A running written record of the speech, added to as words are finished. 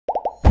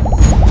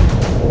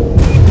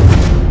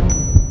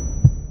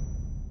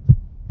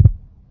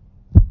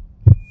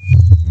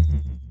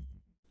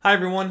Hi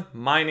everyone,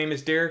 my name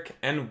is Derek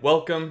and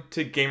welcome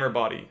to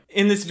GamerBody.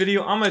 In this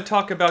video, I'm going to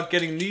talk about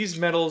getting these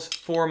medals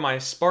for my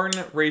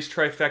Spartan race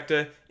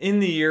trifecta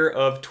in the year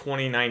of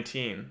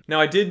 2019.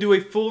 Now I did do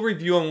a full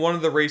review on one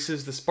of the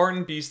races, the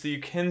Spartan Beast, that you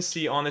can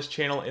see on this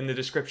channel in the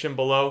description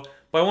below,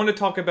 but I want to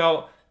talk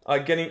about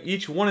getting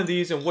each one of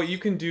these and what you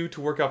can do to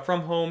work out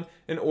from home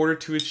in order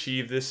to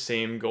achieve this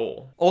same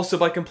goal. Also,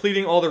 by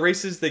completing all the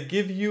races, they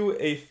give you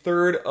a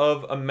third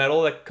of a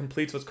medal that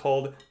completes what's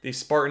called the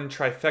Spartan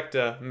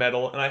Trifecta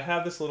medal, and I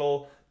have this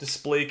little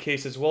display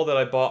case as well that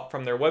I bought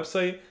from their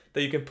website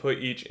that you can put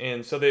each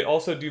in. So they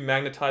also do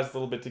magnetize a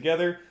little bit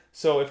together,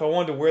 so if I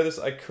wanted to wear this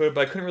I could,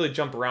 but I couldn't really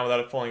jump around without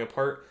it falling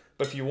apart.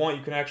 But if you want,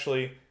 you can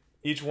actually,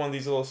 each one of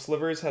these little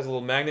slivers has a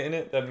little magnet in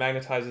it that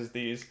magnetizes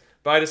these.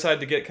 But I decided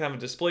to get kind of a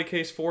display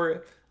case for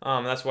it.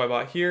 That's why I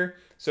bought here.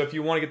 So if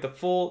you want to get the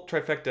full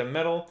Trifecta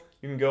medal,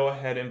 you can go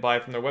ahead and buy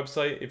it from their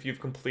website if you've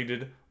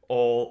completed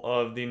all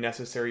of the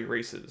necessary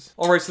races.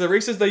 Alright, so the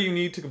races that you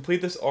need to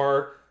complete this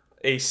are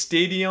a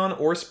stadion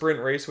or sprint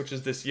race, which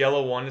is this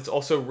yellow one. It's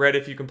also red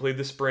if you complete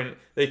the sprint.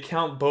 They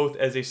count both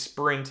as a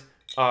sprint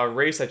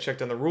race. I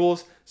checked on the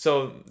rules.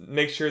 So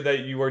make sure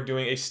that you are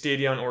doing a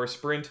stadion or a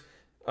sprint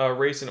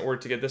race in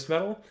order to get this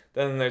medal.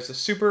 Then there's the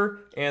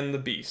super and the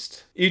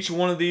beast. Each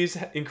one of these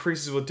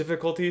increases with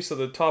difficulty, so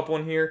the top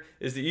one here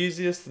is the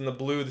easiest, and the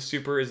blue, the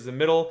super, is the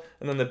middle,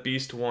 and then the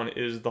beast one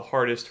is the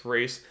hardest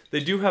race. They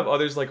do have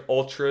others like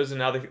ultras, and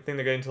now they think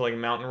they're getting to like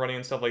mountain running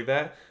and stuff like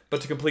that, but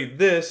to complete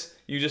this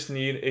you just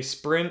need a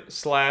sprint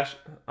slash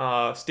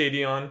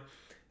stadion,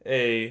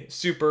 a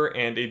super,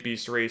 and a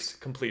beast race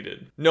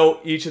completed.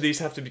 Note, each of these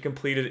have to be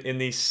completed in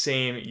the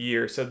same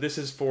year, so this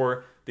is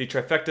for the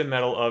Trifecta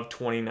medal of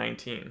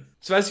 2019.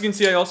 So as you can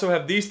see, I also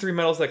have these three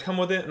medals that come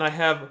with it, and I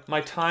have my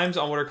times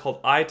on what are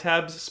called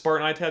I-tabs,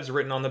 Spartan I-tabs,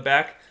 written on the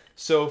back.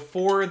 So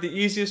for the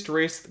easiest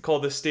race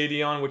called the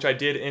Stadion, which I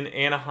did in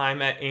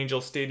Anaheim at Angel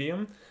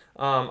Stadium,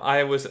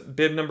 I was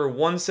bib number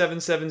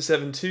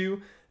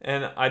 17772,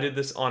 and I did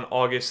this on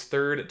August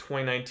 3rd,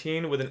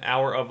 2019 with a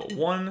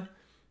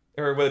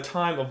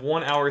time of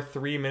 1 hour,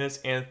 3 minutes,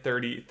 and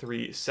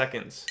 33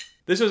 seconds.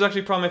 This was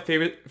actually probably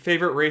my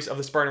favorite race of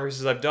the Spartan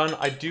races I've done.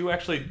 I do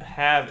actually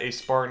have a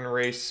Spartan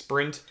race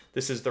sprint.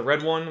 This is the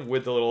red one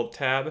with the little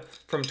tab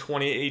from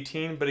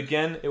 2018, but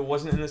again, it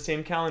wasn't in the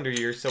same calendar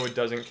year, so it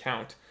doesn't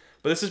count.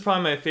 But this is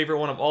probably my favorite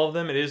one of all of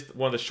them. It is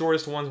one of the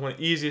shortest ones, one of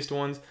the easiest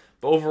ones,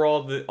 but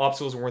overall the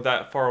obstacles weren't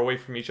that far away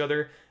from each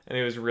other, and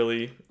it was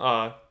really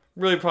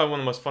probably one of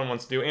the most fun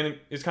ones to do, and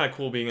it's kind of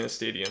cool being in a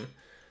stadium.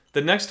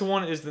 The next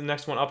one is the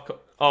next one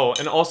up. Oh,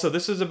 and also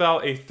this is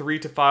about a 3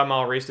 to 5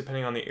 mile race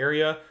depending on the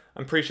area.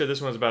 I'm pretty sure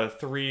this one's about a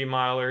 3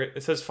 miler.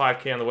 It says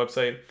 5K on the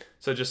website,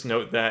 so just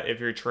note that if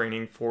you're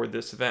training for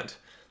this event.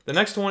 The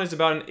next one is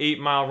about an 8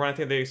 mile run. I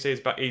think they say it's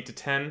about 8 to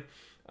 10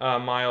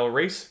 mile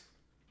race.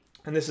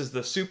 And this is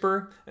the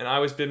super, and I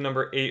was bib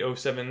number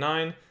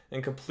 8079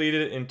 and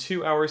completed it in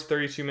 2 hours,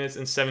 32 minutes,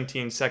 and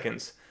 17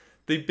 seconds.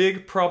 The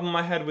big problem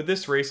I had with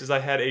this race is I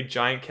had a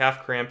giant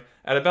calf cramp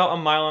at about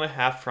 1.5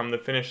 miles from the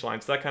finish line,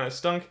 so that kind of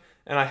stunk,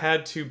 and I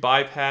had to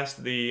bypass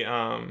the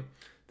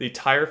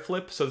tire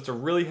flip. So it's a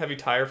really heavy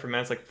tire for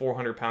men. It's like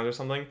 400 pounds or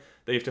something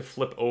that you have to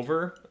flip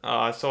over.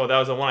 So that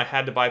was the one I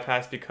had to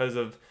bypass because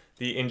of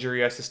the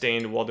injury I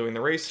sustained while doing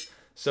the race.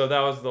 So that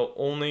was the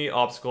only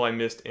obstacle I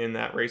missed in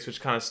that race,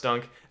 which kind of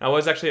stunk. And I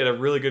was actually at a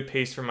really good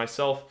pace for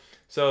myself.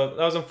 So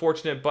that was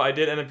unfortunate, but I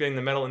did end up getting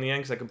the medal in the end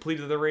because I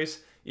completed the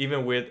race,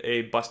 even with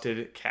a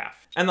busted calf.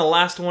 And the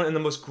last one, and the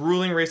most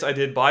grueling race I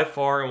did by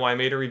far, and why I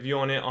made a review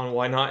on it, on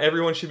why not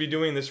everyone should be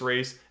doing this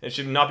race, and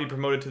should not be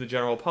promoted to the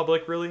general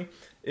public really,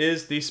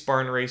 is the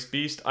Spartan Race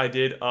Beast I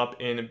did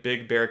up in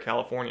Big Bear,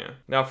 California.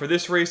 Now for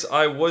this race,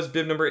 I was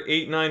bib number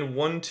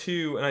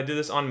 8912, and I did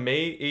this on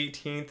May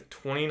 18th,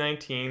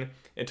 2019.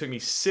 It took me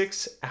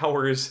 6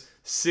 hours,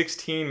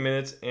 16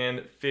 minutes,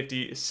 and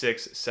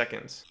 56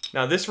 seconds.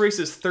 Now this race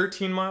is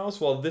 13 miles,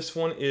 while this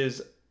one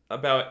is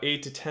about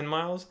 8 to 10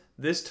 miles.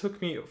 This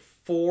took me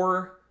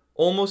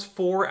almost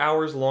 4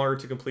 hours longer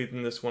to complete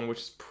than this one, which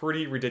is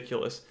pretty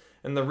ridiculous.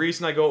 And the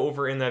reason I go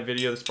over in that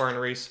video, the Spartan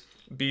Race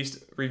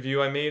Beast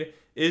review I made,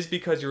 is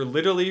because you're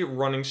literally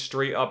running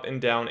straight up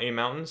and down a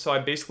mountain. So I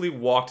basically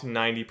walked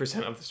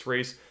 90% of this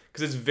race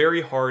because it's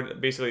very hard.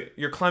 Basically,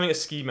 you're climbing a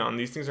ski mountain.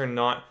 These things are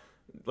not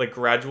like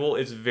gradual.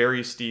 It's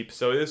very steep.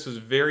 So this was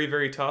very,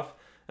 very tough.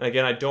 And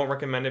again, I don't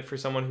recommend it for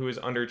someone who is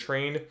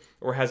undertrained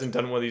or hasn't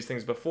done one of these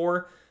things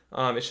before.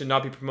 It should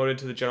not be promoted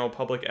to the general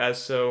public as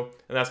so,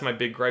 and that's my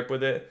big gripe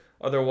with it.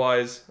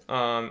 Otherwise,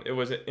 it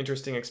was an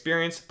interesting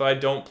experience, but I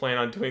don't plan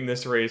on doing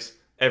this race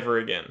ever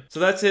again. So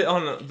that's it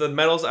on the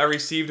medals I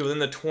received within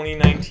the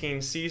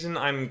 2019 season.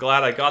 I'm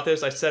glad I got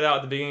this. I set out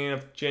at the beginning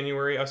of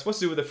January. I was supposed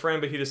to do it with a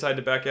friend, but he decided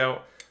to back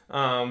out.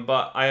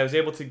 But I was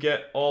able to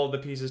get all the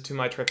pieces to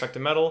my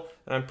Trifecta medal,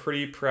 and I'm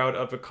pretty proud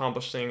of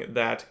accomplishing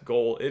that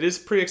goal. It is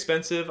pretty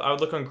expensive. I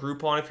would look on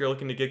Groupon if you're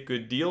looking to get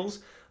good deals.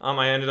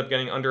 I ended up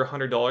getting under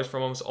 $100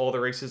 from almost all the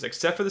races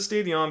except for the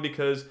Stadion,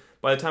 because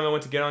by the time I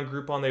went to get on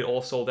Groupon, they'd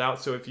all sold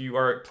out. So if you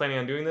are planning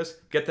on doing this,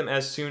 get them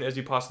as soon as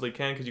you possibly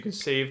can, because you can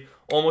save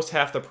almost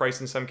half the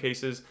price in some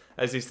cases,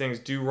 as these things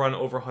do run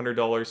over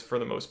 $100 for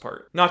the most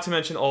part. Not to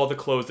mention all the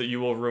clothes that you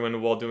will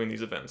ruin while doing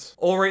these events.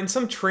 Alright, and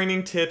some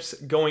training tips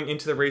going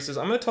into the races.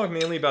 I'm going to talk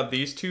mainly about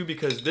these two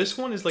because this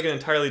one is like an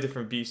entirely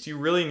different beast. You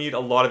really need a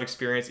lot of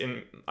experience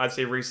in, I'd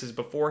say, races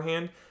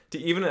beforehand to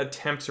even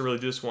attempt to really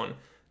do this one.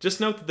 Just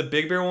note that the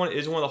Big Bear one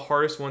is one of the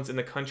hardest ones in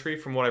the country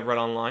from what I've read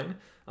online.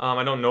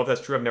 I don't know if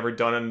that's true. I've never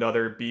done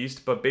another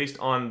beast, but based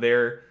on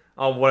their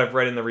what I've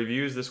read in the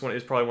reviews, this one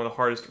is probably one of the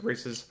hardest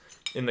races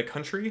in the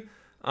country.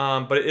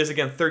 But it is,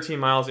 again, 13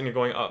 miles and you're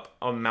going up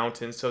a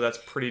mountain, so that's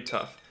pretty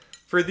tough.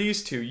 For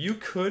these two, you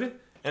could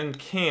and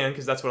can,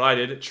 because that's what I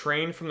did,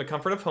 train from the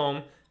comfort of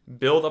home,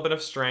 build up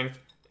enough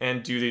strength,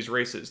 and do these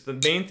races. The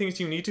main things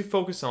you need to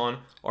focus on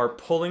are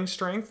pulling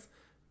strength,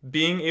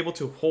 being able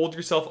to hold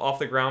yourself off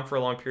the ground for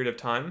a long period of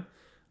time,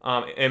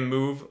 and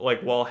move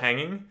like while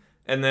hanging,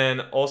 and then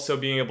also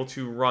being able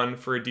to run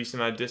for a decent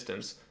amount of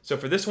distance. So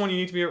for this one, you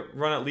need to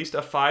run at least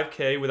a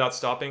 5K without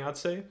stopping, I'd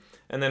say.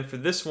 And then for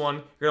this one,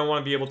 you're going to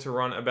want to be able to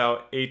run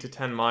about 8 to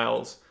 10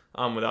 miles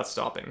without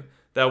stopping.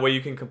 That way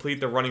you can complete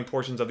the running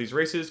portions of these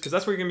races, because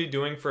that's what you're going to be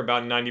doing for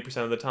about 90%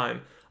 of the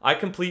time. I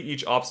complete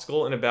each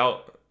obstacle in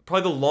about,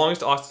 probably the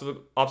longest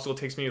obstacle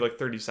takes me like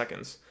 30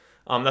 seconds.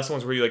 That's the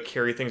ones where you like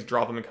carry things,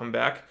 drop them, and come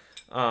back.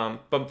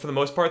 But for the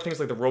most part, things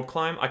like the rope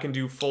climb, I can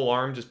do full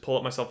arm, just pull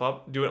it myself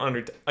up, I do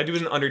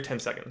it in under 10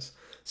 seconds.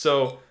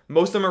 So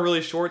most of them are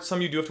really short.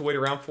 Some you do have to wait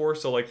around for.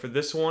 So like for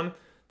this one,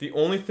 the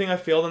only thing I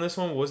failed on this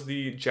one was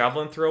the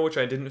javelin throw, which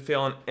I didn't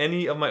fail on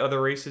any of my other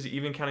races,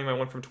 even counting my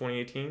one from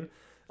 2018.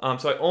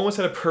 So I almost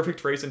had a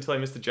perfect race until I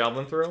missed the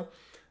javelin throw.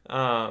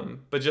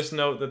 But just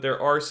note that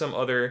there are some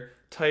other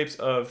types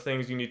of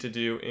things you need to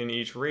do in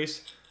each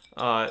race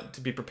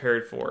to be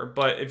prepared for.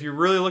 But if you're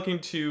really looking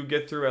to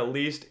get through at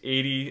least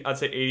 80, I'd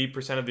say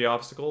 80% of the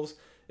obstacles,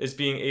 is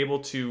being able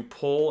to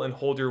pull and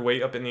hold your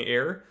weight up in the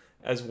air,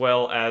 as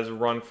well as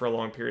run for a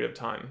long period of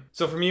time.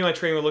 So for me, my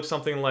training would look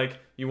something like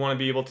you want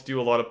to be able to do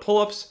a lot of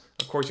pull-ups.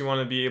 Of course, you want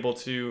to be able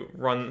to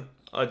run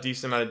a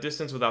decent amount of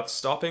distance without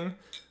stopping.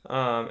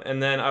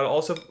 And then I would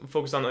also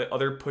focus on the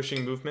other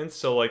pushing movements,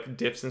 so like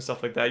dips and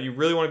stuff like that. You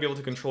really want to be able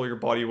to control your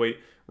body weight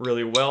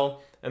really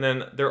well. And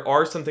then there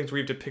are some things where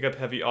you have to pick up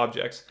heavy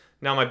objects.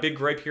 Now, my big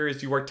gripe here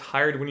is you are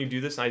tired when you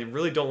do this, and I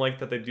really don't like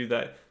that they do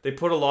that. They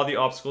put a lot of the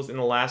obstacles in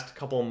the last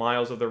couple of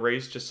miles of the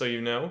race, just so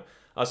you know.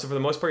 So for the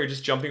most part, you're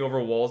just jumping over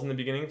walls in the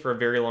beginning for a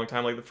very long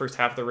time, like the first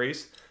half of the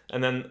race.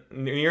 And then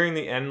nearing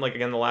the end, like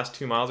again, the last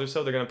 2 miles or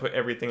so, they're going to put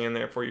everything in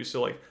there for you.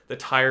 So like the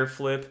tire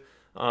flip,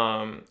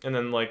 and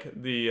then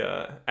like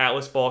the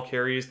Atlas ball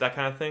carries, that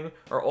kind of thing,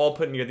 are all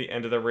put near the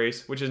end of the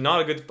race, which is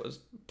not a good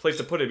place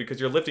to put it because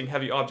you're lifting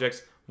heavy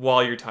objects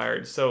while you're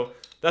tired. So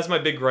that's my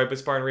big gripe with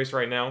Spartan Race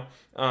right now.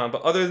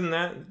 But other than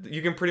that,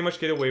 you can pretty much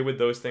get away with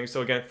those things.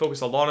 So again,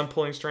 focus a lot on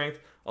pulling strength,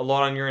 a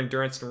lot on your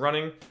endurance and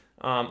running.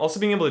 Also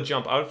being able to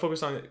jump. I would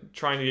focus on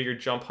trying to get your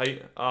jump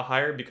height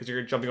higher because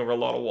you're jumping over a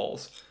lot of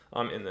walls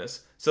in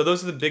this. So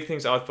those are the big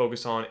things I would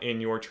focus on in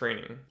your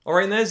training.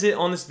 Alright, and that is it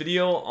on this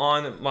video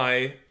on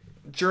my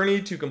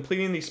journey to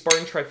completing the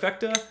Spartan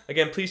Trifecta.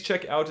 Again, please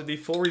check out the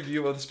full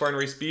review of the Spartan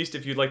Race Beast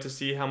if you'd like to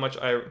see how much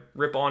I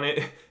rip on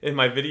it in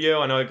my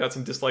video. I know I got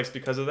some dislikes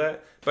because of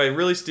that, but I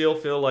really still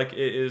feel like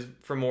it is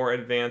for more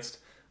advanced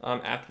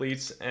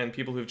athletes and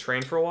people who've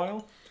trained for a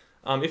while.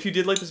 If you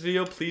did like this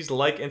video, please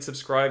like and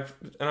subscribe,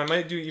 and I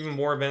might do even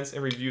more events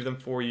and review them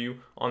for you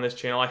on this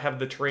channel. I have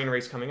the terrain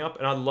race coming up,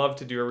 and I'd love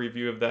to do a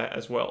review of that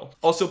as well.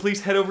 Also,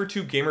 please head over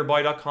to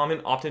GamerBody.com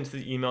and opt into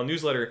the email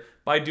newsletter.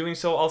 By doing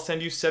so, I'll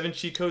send you 7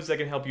 cheat codes that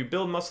can help you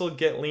build muscle,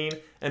 get lean,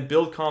 and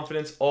build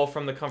confidence, all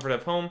from the comfort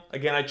of home.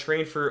 Again, I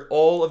trained for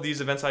all of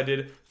these events I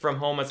did from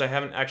home, as I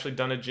haven't actually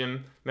done a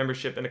gym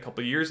membership in a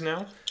couple years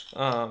now.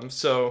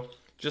 So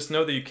just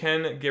know that you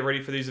can get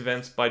ready for these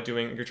events by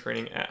doing your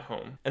training at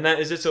home. And that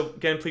is it. So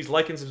again, please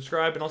like and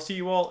subscribe, and I'll see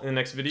you all in the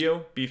next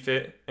video. Be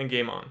fit and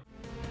game on.